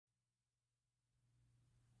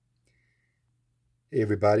Hey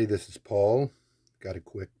everybody, this is Paul. Got a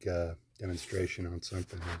quick demonstration on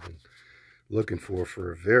something I've been looking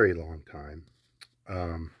for a very long time.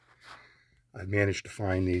 I managed to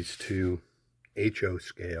find these two HO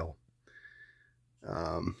scale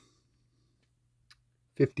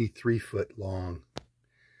 53-foot long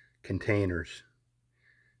containers.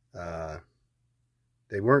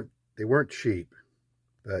 They weren't cheap,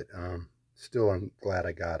 but still I'm glad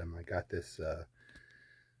I got them. I got this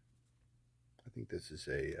I think this is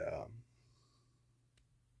a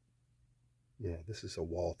this is a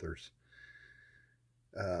Walthers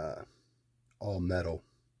all metal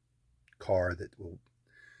car that will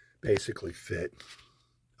basically fit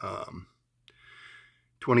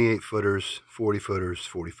 28 footers, 40 footers,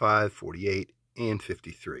 45, 48, and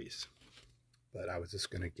 53s. But I was just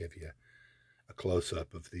going to give you a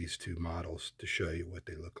close-up of these two models to show you what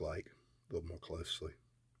they look like a little more closely.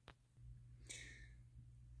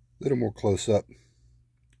 A little more close-up.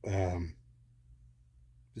 The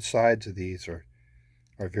sides of these are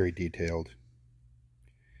very detailed,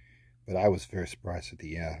 but I was very surprised at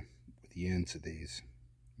the ends of these.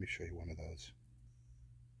 Let me show you one of those.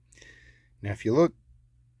 Now, if you look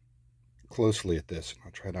closely at this, and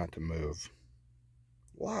I'll try not to move,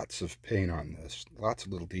 lots of paint on this, lots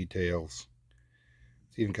of little details.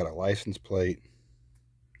 It's even got a license plate.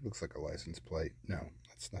 Looks like a license plate. No,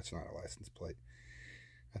 that's not a license plate.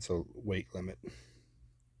 That's a weight limit.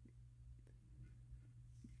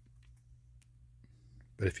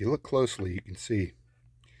 But if you look closely, you can see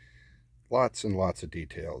lots and lots of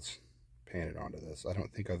details painted onto this. I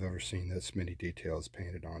don't think I've ever seen this many details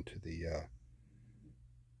painted onto the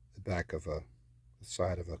back of the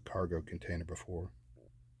side of a cargo container before.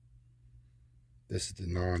 This is the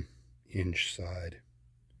non-hinge side.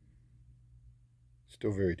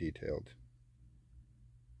 Still very detailed.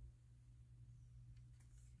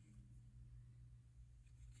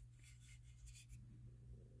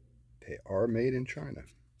 They are made in China.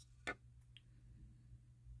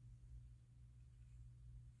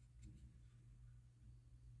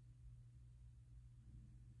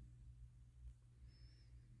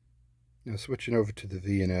 Now switching over to the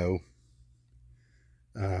V&O,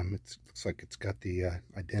 it looks like it's got the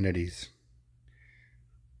identities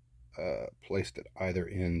placed at either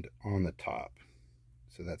end on the top,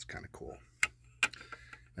 so that's kind of cool.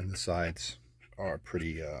 And the sides are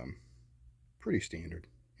pretty standard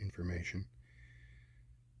information.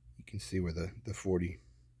 You can see where the 40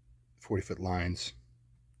 foot lines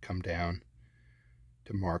come down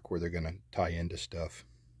to mark where they're going to tie into stuff.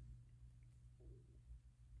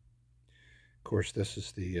 Of course, this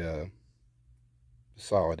is the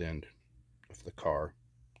solid end of the car.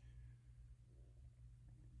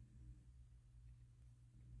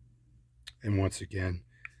 And once again,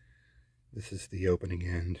 this is the opening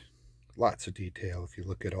end. Lots of detail. If you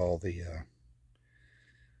look at all the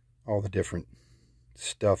different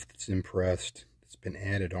stuff that's impressed, that's been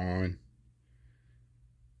added on.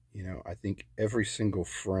 You know, I think every single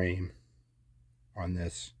frame on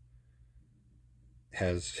this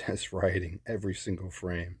has writing. Every single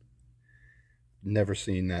frame. Never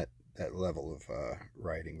seen that level of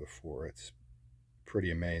writing before. It's pretty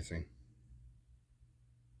amazing.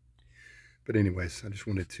 But anyways, I just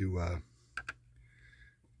wanted to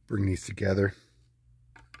bring these together.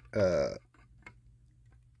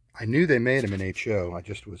 I knew they made them in HO. I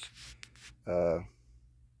just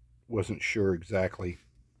wasn't sure exactly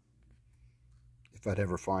if I'd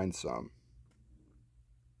ever find some.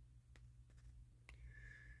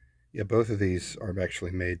 Yeah, both of these are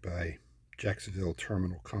actually made by Jacksonville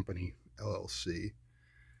Terminal Company, LLC.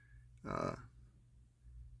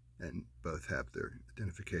 And both have their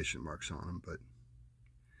identification marks on them. But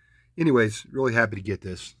anyways, really happy to get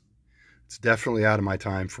this. It's definitely out of my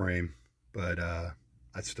time frame, but I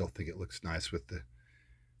still think it looks nice with the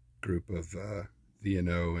group of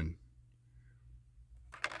V&O and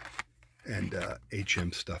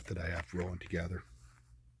HM stuff that I have rolling together.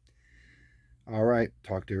 All right,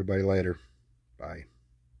 talk to everybody later. Bye.